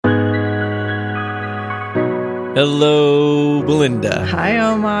Hello, Belinda. Hi,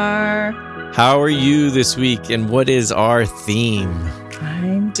 Omar. How are you this week, and what is our theme?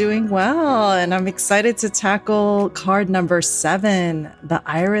 I'm doing well, and I'm excited to tackle card number 7, the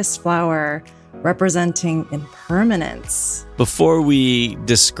iris flower, representing impermanence. Before we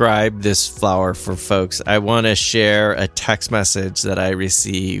describe this flower for folks, I want to share a text message that I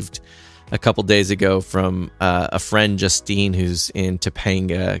received a couple days ago from a friend, Justine, who's in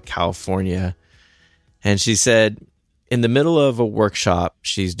Topanga, California. And she said, in the middle of a workshop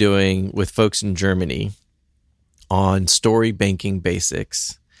she's doing with folks in Germany on story banking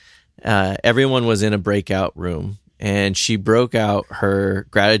basics, everyone was in a breakout room, and she broke out her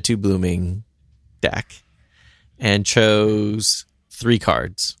Gratitude Blooming deck and chose 3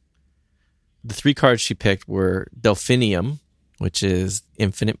 cards. The 3 cards she picked were Delphinium, which is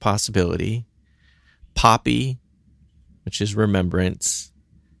infinite possibility, Poppy, which is remembrance,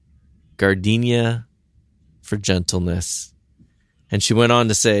 Gardenia for gentleness. And she went on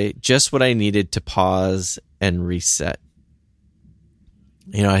to say, just what I needed to pause and reset.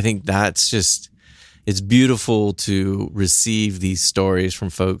 You know, I think that's just, it's beautiful to receive these stories from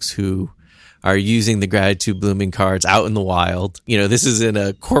folks who are using the Gratitude Blooming cards out in the wild. You know, this is in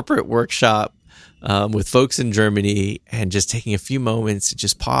a corporate workshop with folks in Germany, and just taking a few moments to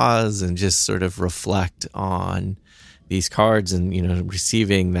just pause and just sort of reflect on these cards and, you know,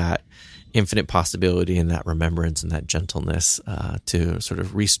 receiving that infinite possibility and that remembrance and that gentleness to sort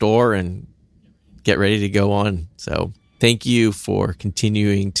of restore and get ready to go on. So thank you for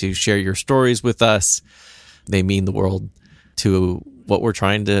continuing to share your stories with us. They mean the world to what we're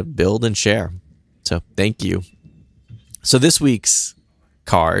trying to build and share. So thank you. So this week's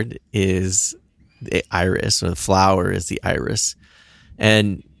card is the iris, or the flower is the iris.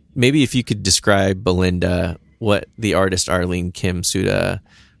 And maybe if you could describe, Belinda, what the artist Arlene Kim Suda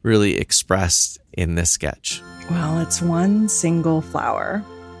really expressed in this sketch. Well, it's one single flower,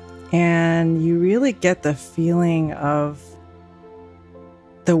 and you really get the feeling of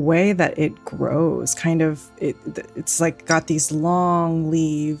the way that it grows. Kind of, it's like got these long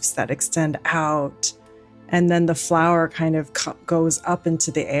leaves that extend out, and then the flower kind of goes up into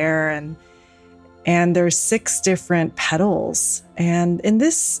the air, and there's 6 different petals. And in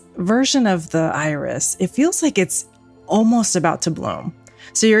this version of the iris, it feels like it's almost about to bloom.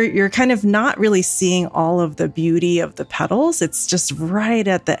 So you're kind of not really seeing all of the beauty of the petals. It's just right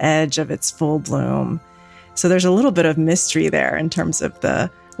at the edge of its full bloom. So there's a little bit of mystery there in terms of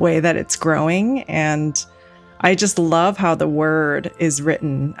the way that it's growing. And I just love how the word is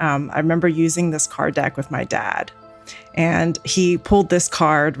written. I remember using this card deck with my dad, and he pulled this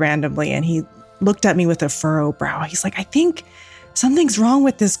card randomly, and he looked at me with a furrowed brow. He's like, I think something's wrong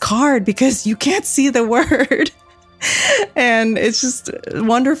with this card because you can't see the word. And it's just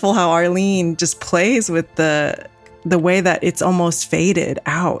wonderful how Arlene just plays with the way that it's almost faded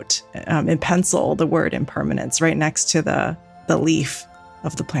out in pencil, the word impermanence, right next to the leaf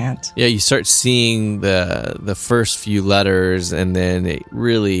of the plant. Yeah, you start seeing the first few letters, and then it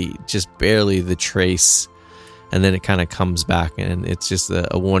really just barely the trace, and then it kind of comes back, and it's just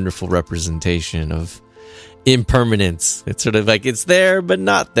a wonderful representation of impermanence. It's sort of like it's there but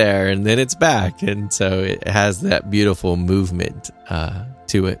not there, and then it's back, and so it has that beautiful movement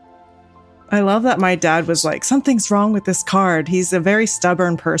to it. I love that my dad was like, something's wrong with this card. He's a very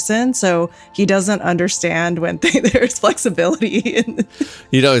stubborn person, so he doesn't understand when there's flexibility.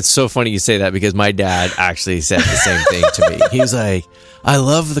 You know, it's so funny you say that, because my dad actually said the same thing to me. He was like, I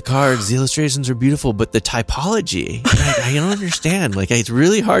love the cards, the illustrations are beautiful, but the typology, like, I don't understand. Like, it's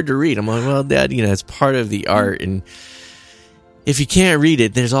really hard to read. I'm like, well, Dad, you know, it's part of the art, and if you can't read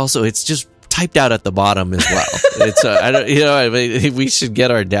it, it's just typed out at the bottom as well. It's I mean, we should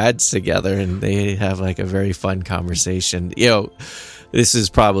get our dads together and they have like a very fun conversation. You know, this is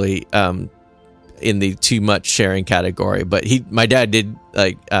probably in the too much sharing category, but my dad did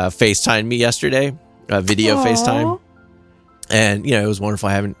like FaceTime me yesterday, video Aww. FaceTime, and you know, it was wonderful.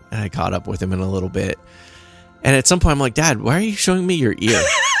 I caught up with him in a little bit, and at some point I'm like, Dad, why are you showing me your ear?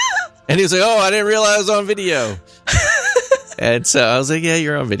 And he was like, oh, I didn't realize I was on video. And so I was like, yeah,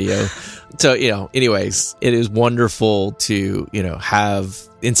 you're on video. So, you know, anyways, it is wonderful to, you know, have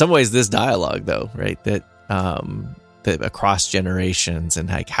in some ways this dialogue, though, right? That across generations, and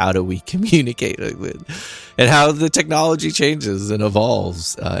like, how do we communicate with, and how the technology changes and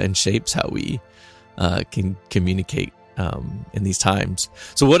evolves and shapes how we can communicate in these times.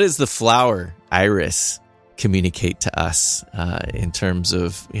 So what does the flower iris communicate to us in terms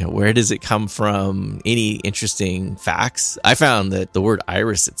of, you know, where does it come from? Any interesting facts? I found that the word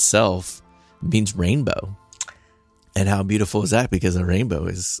iris itself means rainbow. And how beautiful is that? Because a rainbow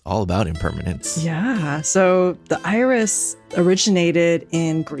is all about impermanence. Yeah. So the iris originated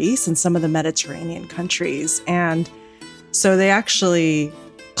in Greece and some of the Mediterranean countries. And so they actually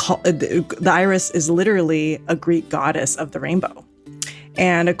call the iris is literally a Greek goddess of the rainbow.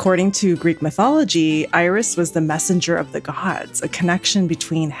 And according to Greek mythology, Iris was the messenger of the gods, a connection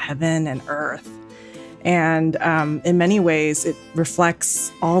between heaven and earth. And in many ways, it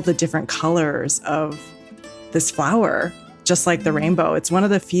reflects all the different colors of this flower, just like the rainbow. It's one of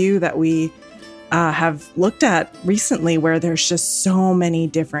the few that we have looked at recently where there's just so many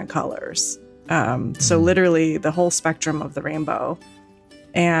different colors. So literally the whole spectrum of the rainbow.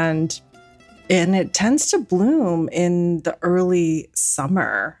 And it tends to bloom in the early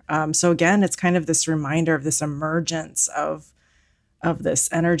summer. So again, it's kind of this reminder of this emergence of this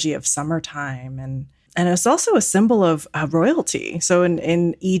energy of summertime. And it's also a symbol of royalty. So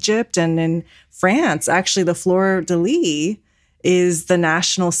in Egypt and in France, actually the fleur de lis is the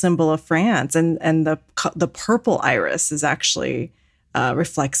national symbol of France. And the purple iris is actually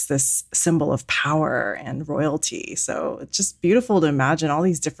reflects this symbol of power and royalty. So it's just beautiful to imagine all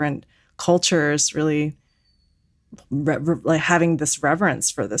these different cultures really like having this reverence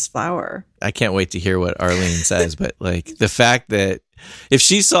for this flower. I can't wait to hear what Arlene says, but like the fact that if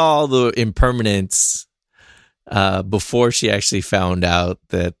she saw the impermanence before she actually found out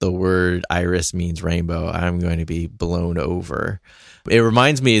that the word iris means rainbow, I'm going to be blown over. It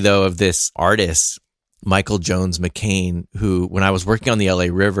reminds me though of this artist, Michael Jones McCain, who when I was working on the LA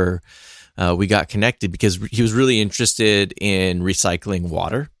River, we got connected because he was really interested in recycling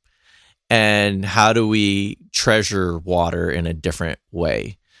water. And how do we treasure water in a different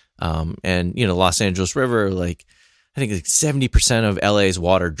way? And, Los Angeles River, like, I think like 70% of LA's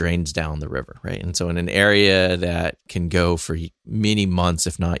water drains down the river, right? And so in an area that can go for many months,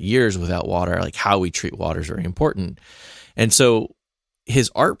 if not years without water, like how we treat water is very important. And so his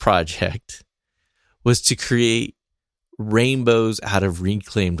art project was to create rainbows out of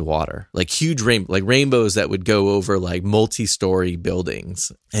reclaimed water, like huge rainbows that would go over like multi-story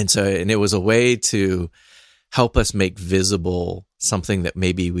buildings. And it was a way to help us make visible something that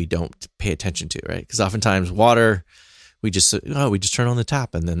maybe we don't pay attention to, right? Because oftentimes water, we just turn on the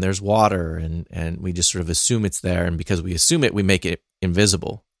tap and then there's water and we just sort of assume it's there. And because we assume it, we make it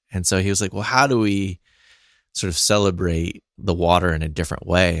invisible. And so he was like, well, how do we sort of celebrate the water in a different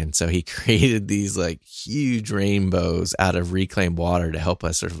way? And so he created these like huge rainbows out of reclaimed water to help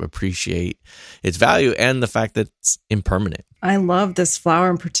us sort of appreciate its value and the fact that it's impermanent. I love this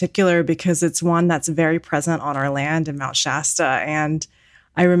flower in particular because it's one that's very present on our land in Mount Shasta. And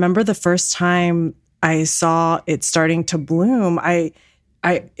I remember the first time I saw it starting to bloom,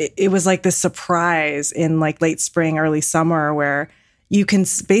 it was like this surprise in like late spring, early summer, where you can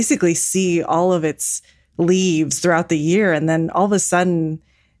basically see all of its leaves throughout the year, and then all of a sudden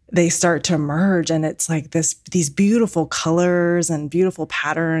they start to emerge, and it's like these beautiful colors and beautiful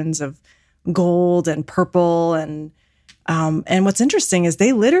patterns of gold and purple, and what's interesting is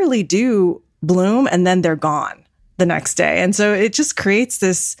they literally do bloom and then they're gone the next day, and so it just creates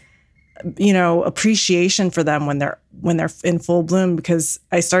this appreciation for them when they're in full bloom. Because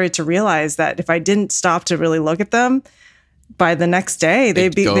I started to realize that if I didn't stop to really look at them, by the next day,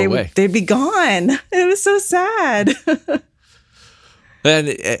 they'd be gone. It was so sad.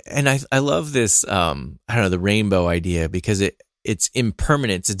 and I love this, the rainbow idea because it's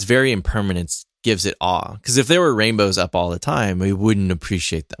impermanence. It's very impermanence gives it awe. Because if there were rainbows up all the time, we wouldn't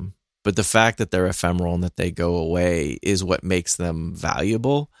appreciate them. But the fact that they're ephemeral and that they go away is what makes them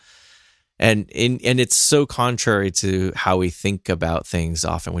valuable. And it's so contrary to how we think about things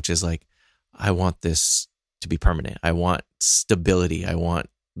often, which is like, I want this to be permanent. I want stability. I want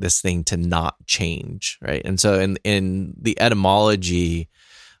this thing to not change, right? And so in the etymology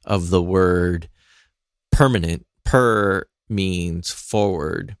of the word permanent, per means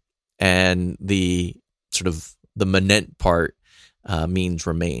forward, and the sort of the manent part means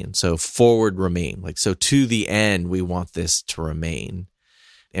remain. So forward remain. Like, so to the end, we want this to remain.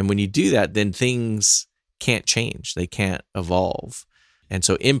 And when you do that, then things can't change. They can't evolve. And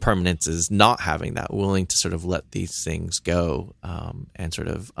so impermanence is not having that, willing to sort of let these things go and sort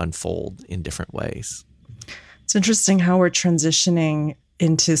of unfold in different ways. It's interesting how we're transitioning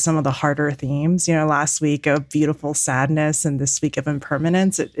into some of the harder themes. Last week of beautiful sadness and this week of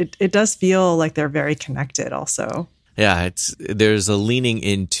impermanence. It does feel like they're very connected also. Yeah, there's a leaning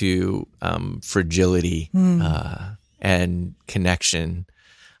into fragility and connection.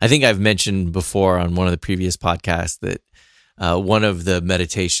 I think I've mentioned before on one of the previous podcasts that one of the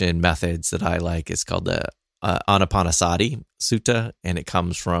meditation methods that I like is called the Anapanasati Sutta, and it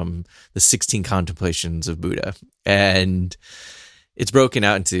comes from the 16 contemplations of Buddha. And it's broken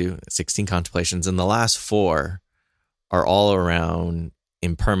out into 16 contemplations, and the last 4 are all around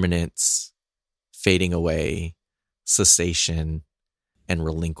impermanence, fading away, cessation, and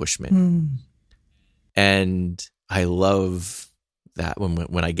relinquishment. And I love that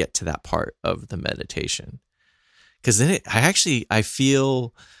when I get to that part of the meditation, because then I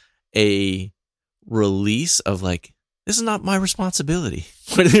feel a release of like, this is not my responsibility.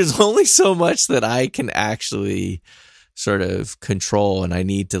 There's only so much that I can actually sort of control, and I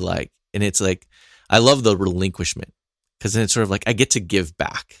need to like, and it's like, I love the relinquishment, because then it's sort of like I get to give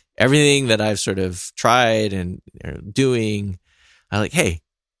back everything that I've sort of tried and doing. I like, hey,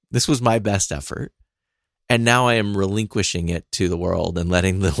 this was my best effort, and now I am relinquishing it to the world and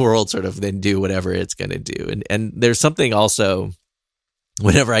letting the world sort of then do whatever it's going to do. And there's something also,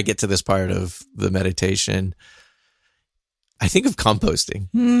 whenever I get to this part of the meditation, I think of composting.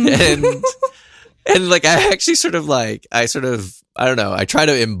 And like, I actually sort of like, I don't know, I try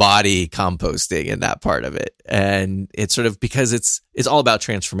to embody composting in that part of it. And it's sort of, because it's all about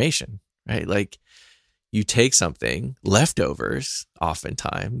transformation, right? Like, you take something, leftovers,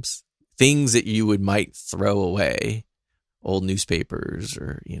 oftentimes, things that you might throw away, old newspapers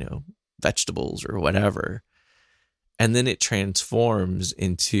or, vegetables or whatever. And then it transforms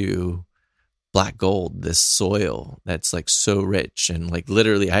into black gold, this soil that's like so rich, and like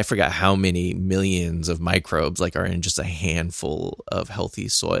literally, I forgot how many millions of microbes like are in just a handful of healthy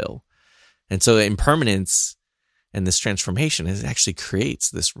soil. And so the impermanence and this transformation actually creates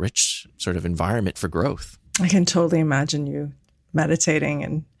this rich sort of environment for growth. I can totally imagine you meditating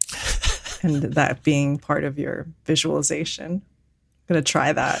and that being part of your visualization. I'm going to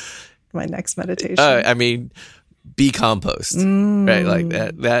try that my next meditation. I mean, be compost, right? Like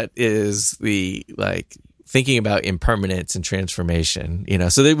that is the, like, thinking about impermanence and transformation,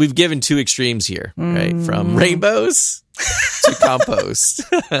 so that we've given 2 extremes here, right? From rainbows to compost.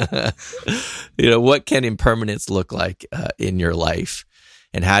 What can impermanence look like in your life,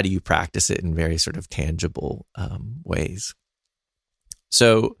 and how do you practice it in very sort of tangible ways?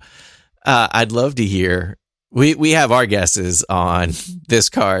 So I'd love to hear, we have our guesses on this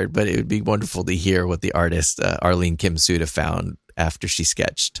card, but it would be wonderful to hear what the artist Arlene Kim Sutta found after she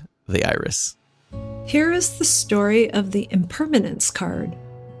sketched the iris. Here is the story of the impermanence card,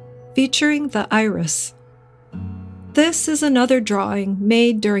 featuring the iris. This is another drawing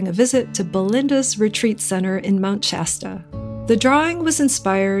made during a visit to Belinda's retreat center in Mount Shasta. The drawing was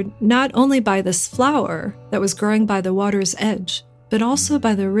inspired not only by this flower that was growing by the water's edge, but also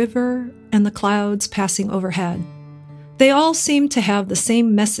by the river and the clouds passing overhead. They all seem to have the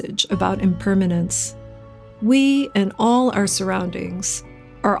same message about impermanence. We and all our surroundings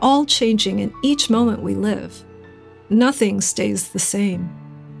are all changing in each moment we live. Nothing stays the same.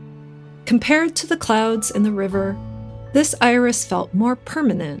 Compared to the clouds and the river, this iris felt more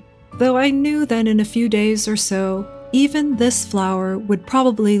permanent, though I knew that in a few days or so, even this flower would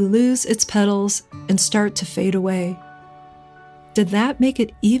probably lose its petals and start to fade away. Did that make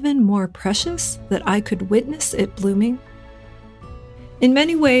it even more precious that I could witness it blooming? In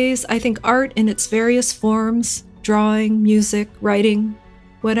many ways, I think art in its various forms, drawing, music, writing,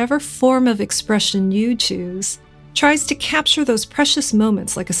 whatever form of expression you choose, tries to capture those precious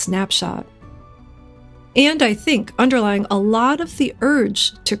moments like a snapshot. And I think underlying a lot of the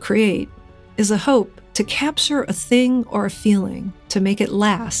urge to create is a hope to capture a thing or a feeling, to make it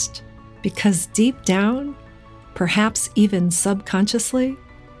last, because deep down, perhaps even subconsciously,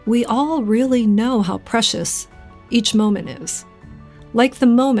 we all really know how precious each moment is. Like the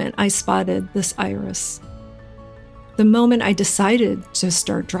moment I spotted this iris, the moment I decided to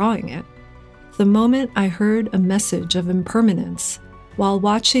start drawing it, the moment I heard a message of impermanence while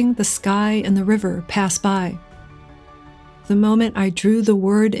watching the sky and the river pass by, the moment I drew the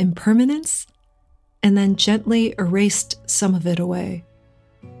word impermanence and then gently erased some of it away.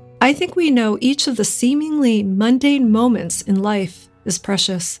 I think we know each of the seemingly mundane moments in life is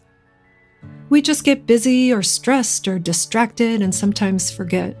precious. We just get busy or stressed or distracted and sometimes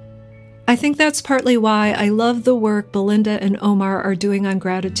forget. I think that's partly why I love the work Belinda and Omar are doing on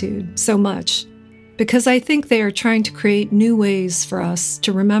gratitude so much, because I think they are trying to create new ways for us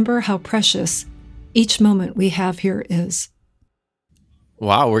to remember how precious each moment we have here is.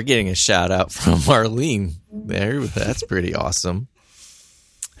 Wow, we're getting a shout out from Arlene there. That's pretty awesome.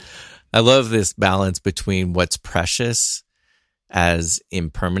 I love this balance between what's precious as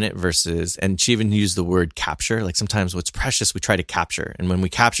impermanent versus, and she even used the word capture. Like sometimes what's precious, we try to capture. And when we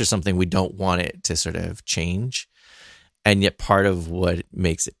capture something, we don't want it to sort of change. And yet part of what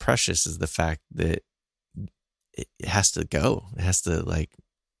makes it precious is the fact that it has to go. It has to like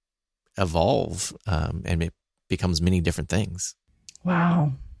evolve, and it becomes many different things.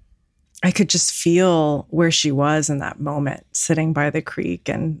 Wow. I could just feel where she was in that moment, sitting by the creek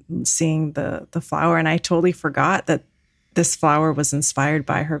and seeing the flower. And I totally forgot that this flower was inspired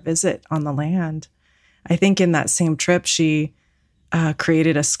by her visit on the land. I think in that same trip, she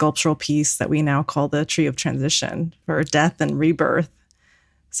created a sculptural piece that we now call the Tree of Transition for death and rebirth.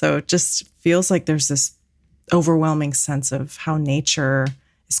 So it just feels like there's this overwhelming sense of how nature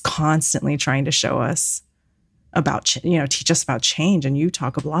is constantly trying to show us about, teach us about change. And you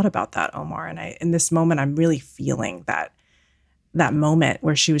talk a lot about that, Omar. And in this moment, I'm really feeling that moment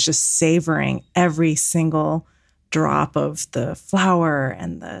where she was just savoring every single drop of the flower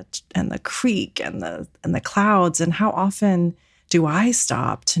and the creek and the clouds. And how often do I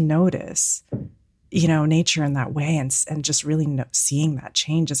stop to notice, nature in that way and just really seeing that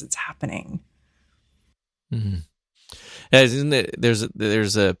change as it's happening? Mm-hmm. Isn't it,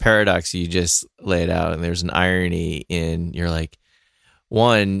 there's a paradox you just laid out, and there's an irony in, you're like,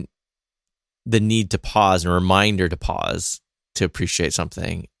 one, the need to pause and a reminder to pause to appreciate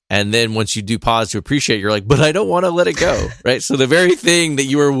something. And then once you do pause to appreciate, you're like, but I don't want to let it go, right? So the very thing that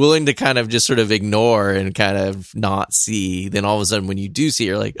you were willing to kind of just sort of ignore and kind of not see, then all of a sudden when you do see it,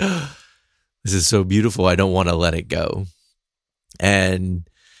 you're like, oh, this is so beautiful. I don't want to let it go. And,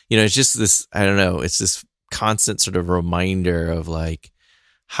 it's just this, I don't know, it's this constant sort of reminder of like,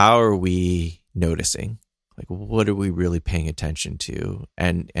 how are we noticing? Like, what are we really paying attention to?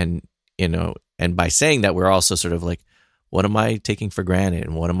 And by saying that, we're also sort of like, what am I taking for granted,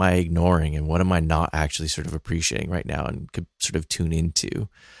 and what am I ignoring, and what am I not actually sort of appreciating right now and could sort of tune into?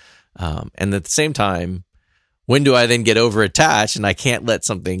 And at the same time, when do I then get over attached and I can't let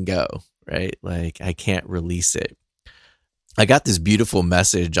something go, right? Like I can't release it. I got this beautiful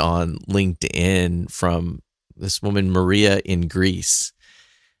message on LinkedIn from this woman, Maria in Greece.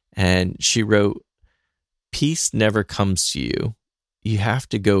 And she wrote, "Peace never comes to you. You have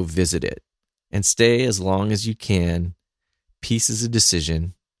to go visit it and stay as long as you can. Peace is a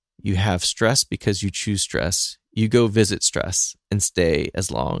decision. You have stress because you choose stress. You go visit stress and stay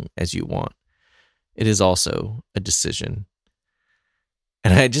as long as you want. It is also a decision."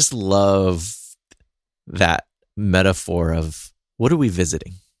 And I just love that metaphor of, what are we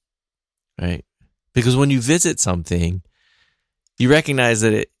visiting, right? Because when you visit something, you recognize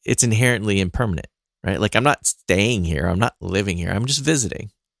that it's inherently impermanent, right? Like, I'm not staying here. I'm not living here. I'm just visiting,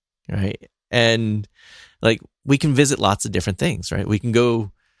 right? And like, we can visit lots of different things, right? We can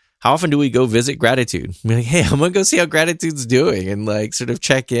go, how often do we go visit gratitude? We're like, hey, I'm going to go see how gratitude's doing and like sort of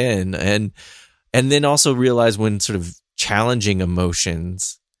check in. And then also realize when sort of challenging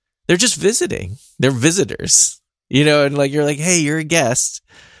emotions, they're just visiting. They're visitors, and like, you're like, hey, you're a guest.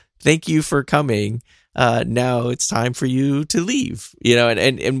 Thank you for coming. Now it's time for you to leave,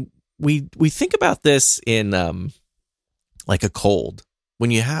 and we think about this in like a cold.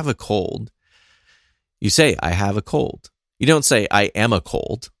 When you have a cold, you say, I have a cold. You don't say, I am a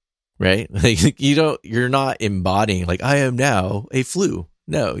cold, right? Like you're not embodying like, I am now a flu.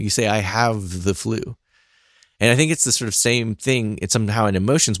 No, you say, I have the flu. And I think it's the sort of same thing. It's somehow in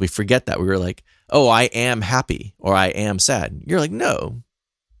emotions, we forget that. We were like, oh, I am happy or I am sad. You're like, no,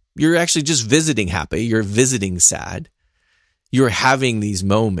 you're actually just visiting happy. You're visiting sad. You're having these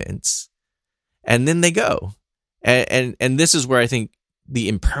moments and then they go. And this is where I think the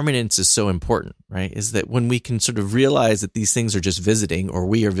impermanence is so important, right? Is that when we can sort of realize that these things are just visiting or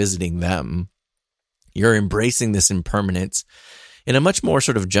we are visiting them, you're embracing this impermanence in a much more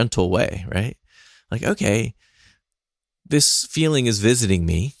sort of gentle way, right? Like, okay, this feeling is visiting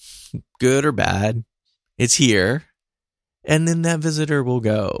me, good or bad. It's here. And then that visitor will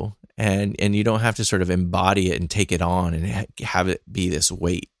go. And you don't have to sort of embody it and take it on and have it be this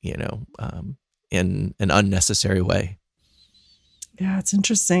weight, in an unnecessary way. Yeah, it's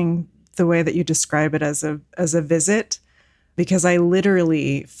interesting the way that you describe it as a visit, because I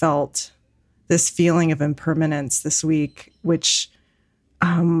literally felt this feeling of impermanence this week, which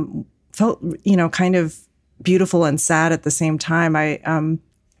felt, kind of beautiful and sad at the same time. I'm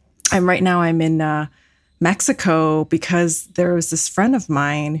in Mexico because there was this friend of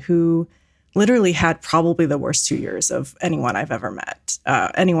mine who literally had probably the worst 2 years of anyone I've ever met,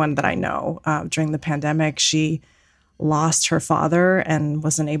 anyone that I know. During the pandemic, she lost her father and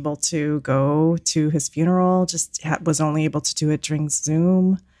wasn't able to go to his funeral, was only able to do it during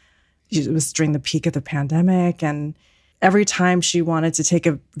Zoom. It was during the peak of the pandemic. And every time she wanted to take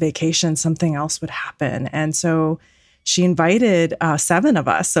a vacation, something else would happen. And so she invited 7 of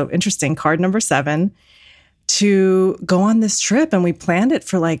us, so interesting, card number 7, to go on this trip. And we planned it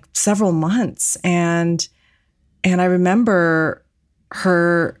for like several months. And And I remember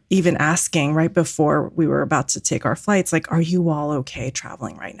her even asking right before we were about to take our flights, like, are you all okay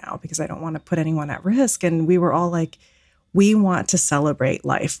traveling right now? Because I don't want to put anyone at risk. And we were all like, we want to celebrate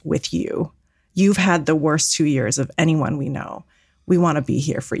life with you. You've had the worst 2 years of anyone we know. We want to be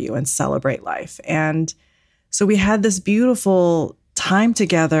here for you and celebrate life. And so we had this beautiful time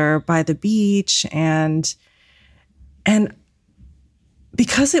together by the beach. And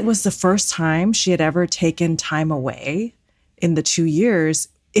because it was the first time she had ever taken time away in the 2 years,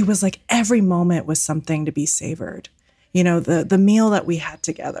 it was like every moment was something to be savored. You know, the meal that we had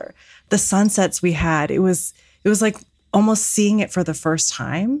together, the sunsets we had, it was like almost seeing it for the first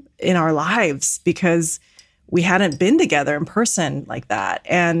time in our lives because we hadn't been together in person like that.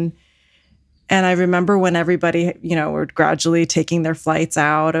 And I remember when everybody, you know, were gradually taking their flights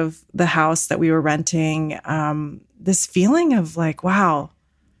out of the house that we were renting, this feeling of like, wow,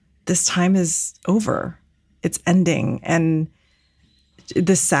 this time is over. It's ending, and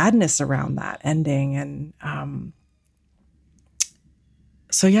the sadness around that ending. And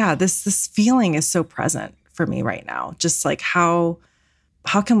so, yeah, this feeling is so present for me right now. Just like how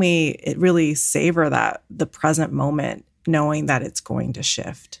can we really savor the present moment, knowing that it's going to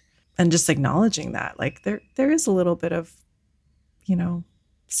shift, and just acknowledging that, like there is a little bit of, you know,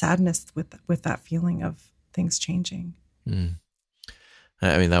 sadness with that feeling of things changing. Mm.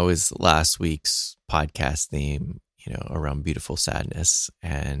 I mean, that was last week's podcast theme, you know, around beautiful sadness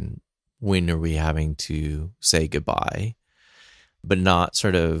and when are we having to say goodbye, but not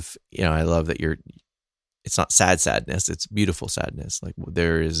sort of, you know, I love that it's not sad sadness, it's beautiful sadness. Like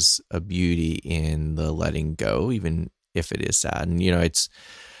there is a beauty in the letting go, even if it is sad. And, you know,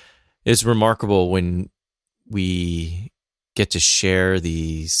 it's remarkable when we get to share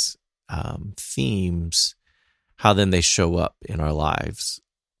these themes, how then they show up in our lives.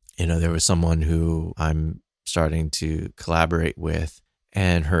 You know, there was someone who I'm starting to collaborate with,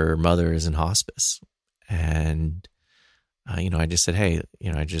 and her mother is in hospice. And, you know, I just said, hey,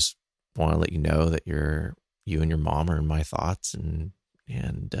 you know, I just want to let you know that you and your mom are in my thoughts. And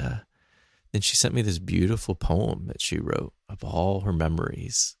then she sent me this beautiful poem that she wrote of all her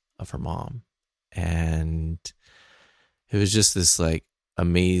memories of her mom. And it was just this like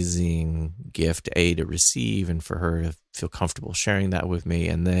amazing gift, to receive, and for her to feel comfortable sharing that with me.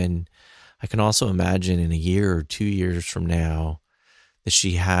 And then I can also imagine in a year or 2 years from now that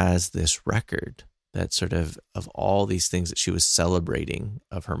she has this record that sort of all these things that she was celebrating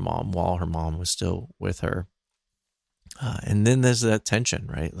of her mom while her mom was still with her. And then there's that tension,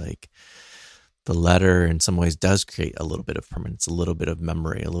 right? Like the letter in some ways does create a little bit of permanence, a little bit of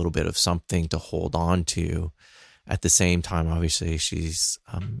memory, a little bit of something to hold on to. At the same time, obviously, she's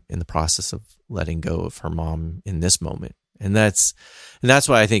in the process of letting go of her mom in this moment. And that's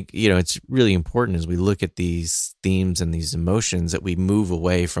why I think, you know, it's really important as we look at these themes and these emotions that we move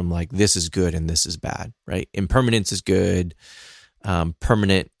away from like, this is good and this is bad, right? Impermanence is good.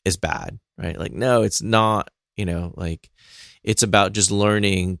 Permanent is bad, right? Like, no, it's not, you know, like it's about just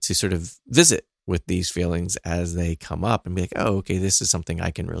learning to sort of visit with these feelings as they come up and be like, oh, okay, this is something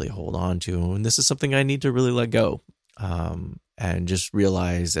I can really hold on to. And this is something I need to really let go. And just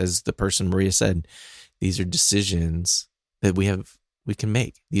realize, as the person Maria said, these are decisions that we can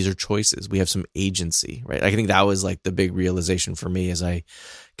make. These are choices. We have some agency, right? I think that was like the big realization for me as I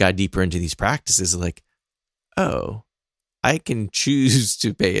got deeper into these practices, like, oh, I can choose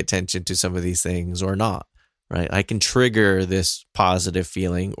to pay attention to some of these things or not, right? I can trigger this positive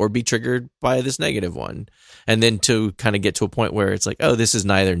feeling or be triggered by this negative one. And then to kind of get to a point where it's like, oh, this is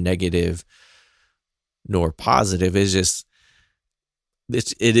neither negative nor positive. It's just,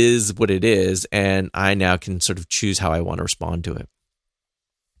 it is what it is. And I now can sort of choose how I want to respond to it.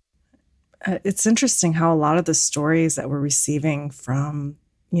 It's interesting how a lot of the stories that we're receiving from,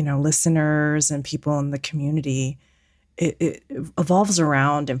 you know, listeners and people in the community, it evolves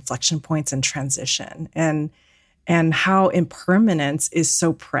around inflection points and transition, and how impermanence is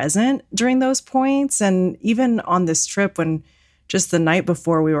so present during those points. And even on this trip, when just the night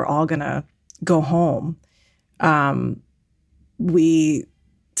before we were all going to go home, we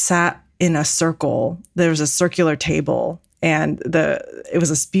sat in a circle. There was a circular table, and it was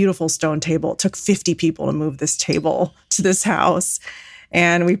this beautiful stone table. It took 50 people to move this table to this house.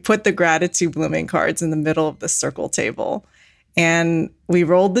 And we put the gratitude blooming cards in the middle of the circle table. And we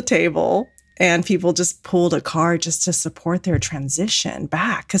rolled the table, and people just pulled a card just to support their transition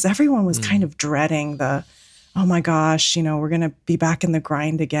back. Because everyone was kind of dreading oh my gosh, you know, we're going to be back in the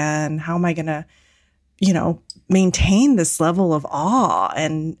grind again. How am I going to, you know, maintain this level of awe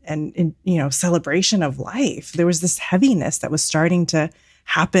and you know, celebration of life? There was this heaviness that was starting to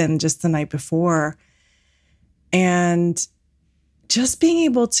happen just the night before. And just being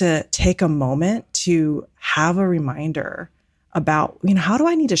able to take a moment to have a reminder about, how do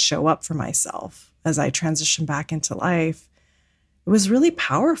I need to show up for myself as I transition back into life? It was really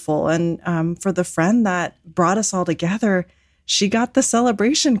powerful. And for the friend that brought us all together, she got the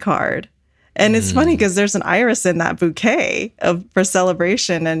celebration card. And it's funny because there's an iris in that bouquet for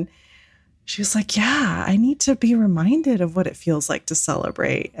celebration. And she was like, yeah, I need to be reminded of what it feels like to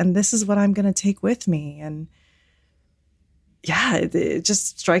celebrate. And this is what I'm going to take with me. And yeah, it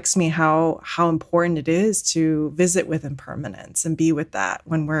just strikes me how important it is to visit with impermanence and be with that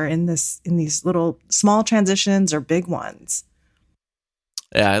when we're in these little small transitions or big ones.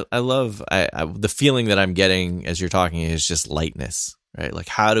 Yeah, I love the feeling that I'm getting as you're talking is just lightness, right? Like,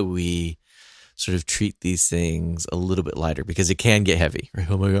 how do we sort of treat these things a little bit lighter, because it can get heavy, right?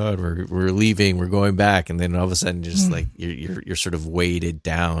 Oh my God, we're leaving, we're going back, and then all of a sudden, just like you're sort of weighted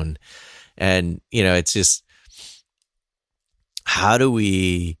down, and it's just, how do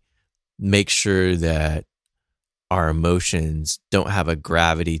we make sure that our emotions don't have a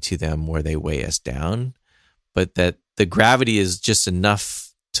gravity to them where they weigh us down, but that the gravity is just enough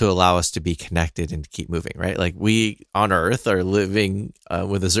to allow us to be connected and to keep moving, right? Like, we on Earth are living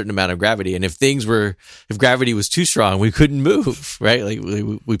with a certain amount of gravity. And if gravity was too strong, we couldn't move, right? Like,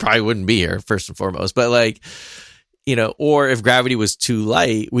 we probably wouldn't be here, first and foremost. But or if gravity was too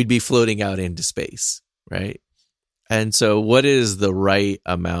light, we'd be floating out into space, right? And so what is the right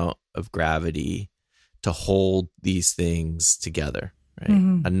amount of gravity to hold these things together, right?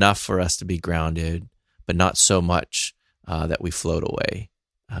 Mm-hmm. Enough for us to be grounded, but not so much that we float away.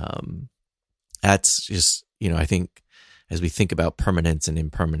 That's just, I think as we think about permanence and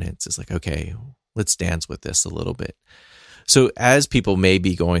impermanence, it's like, okay, let's dance with this a little bit. So as people may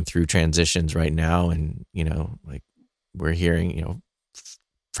be going through transitions right now, and, like we're hearing,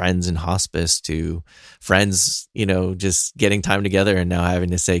 friends in hospice to friends, just getting time together and now having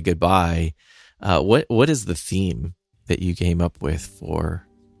to say goodbye. What is the theme that you came up with for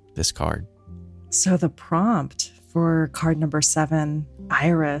this card? So the prompt for card number 7,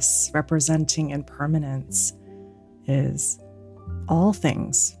 Iris, representing impermanence, is all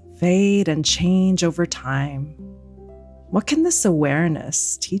things fade and change over time. What can this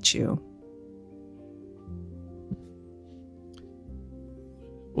awareness teach you?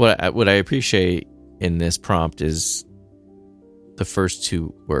 What I appreciate in this prompt is the first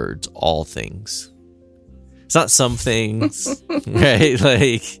 2 words, all things. It's not some things, right?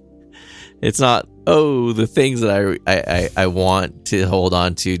 Like, it's not, the things that I want to hold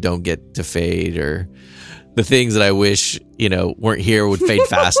on to don't get to fade, or the things that I wish, weren't here would fade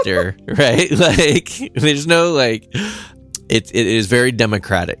faster, right? Like, there's no, like, it is very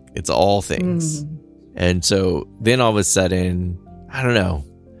democratic. It's all things. And so then all of a sudden, I don't know,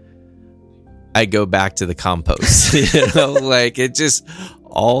 I go back to the compost, like, it just,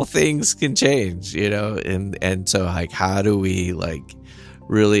 all things can change, and so, like, how do we, like,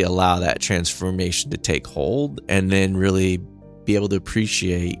 really allow that transformation to take hold, and then really be able to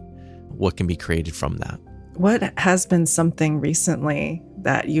appreciate what can be created from that. What has been something recently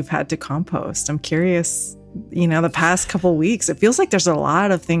that you've had to compost? I'm curious, the past couple weeks, it feels like there's a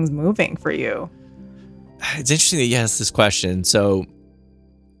lot of things moving for you. It's interesting that you asked this question. So,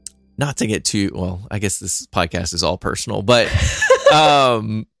 not to get too, well, I guess this podcast is all personal, but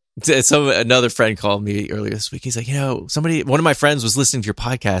another friend called me earlier this week. He's like, one of my friends was listening to your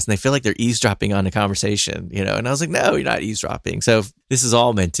podcast and they feel like they're eavesdropping on a conversation, and I was like, no, you're not eavesdropping. So this is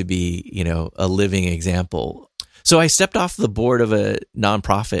all meant to be, a living example. So I stepped off the board of a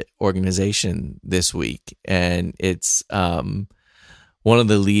nonprofit organization this week, and it's one of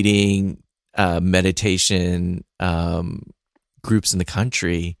the leading meditation groups in the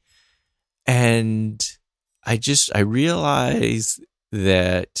country. And I realized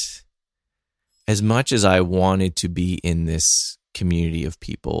that as much as I wanted to be in this community of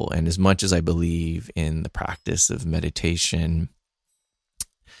people, and as much as I believe in the practice of meditation,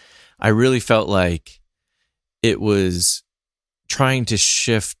 I really felt like it was trying to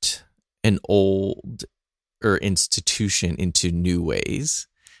shift an old institution into new ways.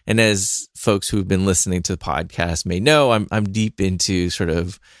 And as folks who've been listening to the podcast may know, I'm deep into sort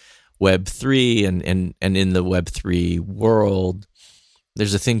of Web3, and in the Web3 world,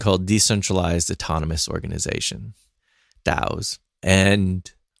 there's a thing called Decentralized Autonomous Organization, DAOs.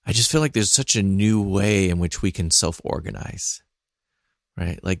 And I just feel like there's such a new way in which we can self-organize,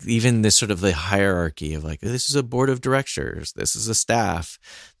 right? Like, even this sort of the hierarchy of, like, this is a board of directors, this is a staff,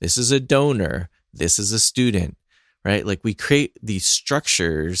 this is a donor, this is a student, right? Like, we create these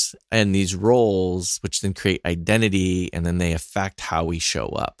structures and these roles, which then create identity, and then they affect how we show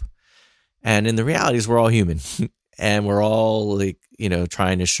up. And in the reality is we're all human and we're all like,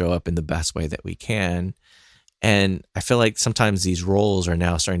 trying to show up in the best way that we can. And I feel like sometimes these roles are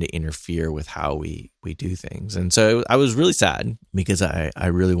now starting to interfere with how we do things. And so I was really sad because I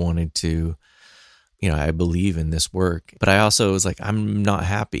really wanted to, I believe in this work, but I also was like, I'm not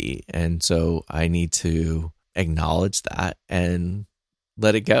happy. And so I need to acknowledge that and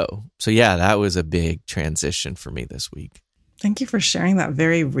let it go. So yeah, that was a big transition for me this week. Thank you for sharing that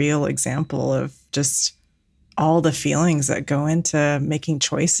very real example of just all the feelings that go into making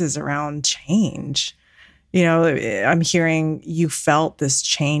choices around change. I'm hearing you felt this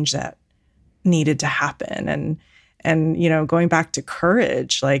change that needed to happen. And going back to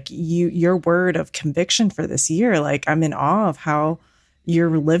courage, like your word of conviction for this year, like I'm in awe of how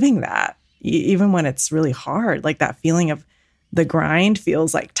you're living that, even when it's really hard, like that feeling of the grind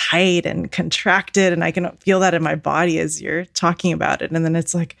feels like tight and contracted. And I can feel that in my body as you're talking about it. And then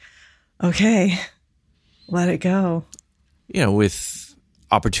it's like, okay, let it go. With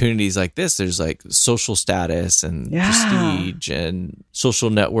opportunities like this, there's like social status and prestige and social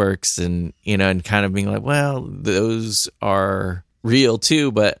networks and, and kind of being like, well, those are real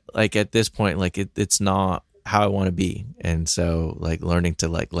too. But like at this point, like it's not how I want to be. And so like learning to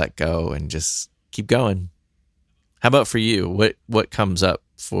like let go and just keep going. How about for you? What comes up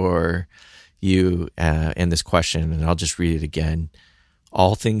for you in this question? And I'll just read it again.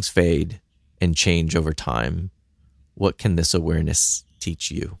 All things fade and change over time. What can this awareness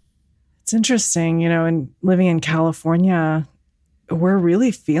teach you? It's interesting, and living in California, we're really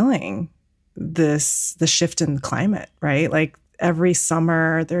feeling the shift in climate, right? Like every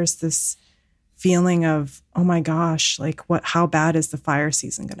summer, there's this feeling of, oh my gosh, like how bad is the fire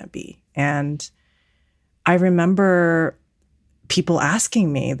season going to be? And I remember people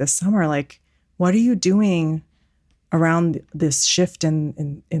asking me this summer, like, what are you doing around this shift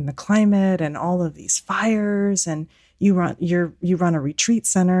in the climate and all of these fires? And you run a retreat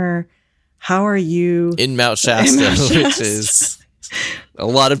center. How are you in Mount Shasta, which is a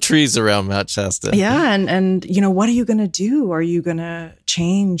lot of trees around Mount Shasta? Yeah, and what are you going to do? Are you going to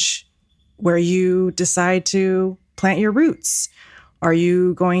change where you decide to plant your roots? Are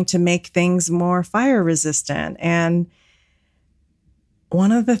you going to make things more fire resistant? And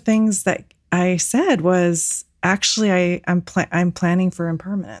one of the things that I said was, actually, I'm planning for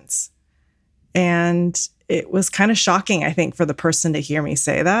impermanence. And it was kind of shocking, I think, for the person to hear me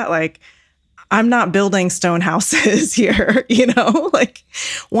say that. Like, I'm not building stone houses here, like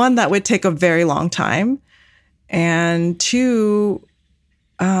one, that would take a very long time. And two,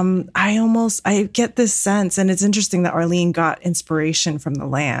 I get this sense, and it's interesting that Arlene got inspiration from the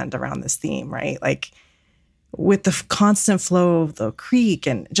land around this theme, right? Like with the constant flow of the creek,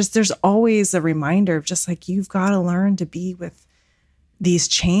 and just there's always a reminder of just like, you've got to learn to be with these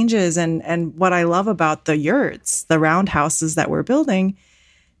changes. And what I love about the yurts, the round houses that we're building,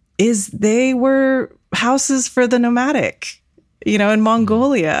 is they were houses for the nomadic, in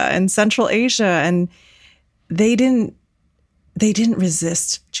Mongolia and Central Asia. And they didn't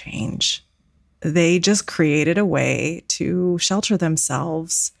resist change. They just created a way to shelter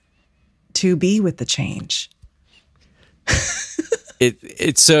themselves, to be with the change.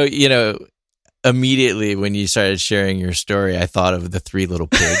 It's so, immediately when you started sharing your story, I thought of the Three Little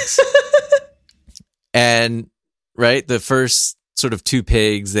Pigs. And right, the first sort of two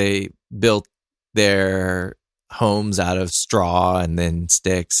pigs, they built their homes out of straw and then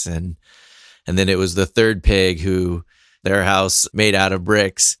sticks, and then it was the third pig who their house made out of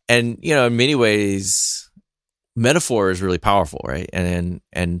bricks. And in many ways, metaphor is really powerful, right? And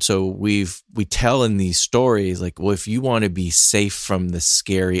so we tell in these stories, like, well, if you want to be safe from the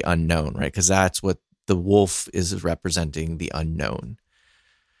scary unknown, right? Because that's what the wolf is representing, the unknown.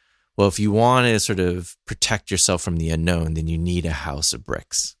 Well, if you want to sort of protect yourself from the unknown, then you need a house of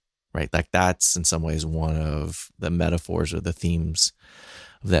bricks, right? Like that's in some ways one of the metaphors or the themes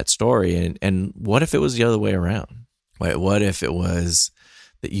of that story. And what if it was the other way around? Right? What if it was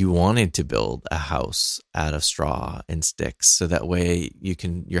that you wanted to build a house out of straw and sticks, so that way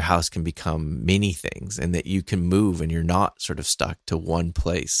your house can become many things, and that you can move and you're not sort of stuck to one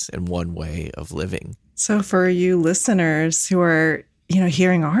place and one way of living. So for you listeners who are,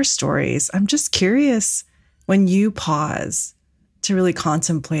 hearing our stories, I'm just curious, when you pause to really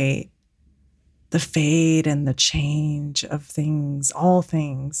contemplate the fade and the change of things, all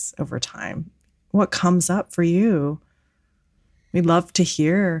things over time, what comes up for you? We'd love to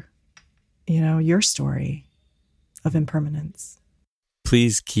hear, your story of impermanence.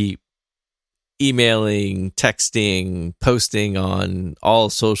 Please keep emailing, texting, posting on all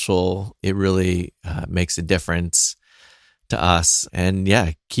social. It really makes a difference to us. And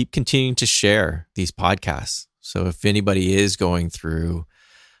yeah, keep continuing to share these podcasts. So if anybody is going through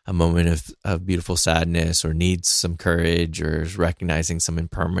a moment of beautiful sadness or needs some courage or is recognizing some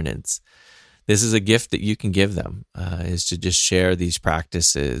impermanence, this is a gift that you can give them, is to just share these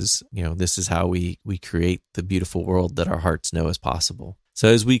practices. This is how we create the beautiful world that our hearts know is possible. So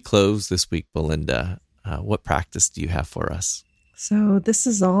as we close this week, Belinda, what practice do you have for us? So this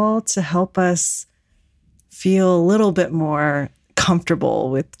is all to help us feel a little bit more comfortable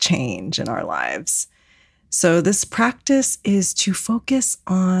with change in our lives. So this practice is to focus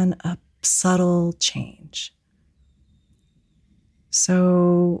on a subtle change.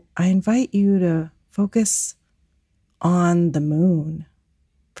 So I invite you to focus on the moon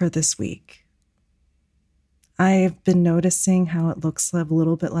for this week. I've been noticing how it looks a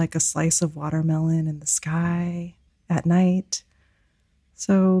little bit like a slice of watermelon in the sky at night.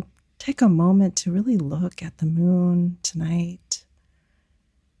 So take a moment to really look at the moon tonight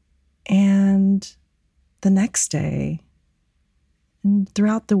and the next day and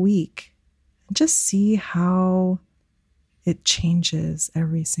throughout the week, and just see how it changes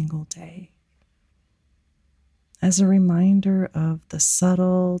every single day as a reminder of the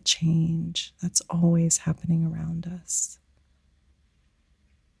subtle change that's always happening around us.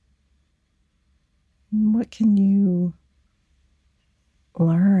 And what can you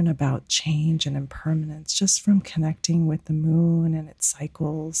learn about change and impermanence just from connecting with the moon and its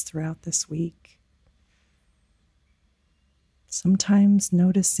cycles throughout this week? Sometimes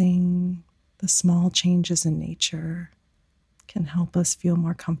noticing the small changes in nature can help us feel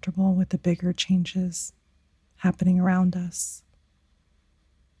more comfortable with the bigger changes happening around us.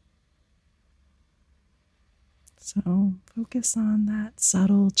 So focus on that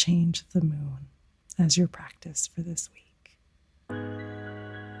subtle change of the moon as your practice for this week.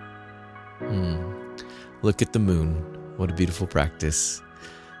 Look at the moon. What a beautiful practice.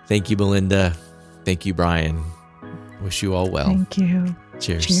 Thank you, Belinda. Thank you, Brian. Wish you all well. Thank you.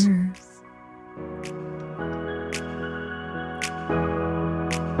 Cheers. Cheers.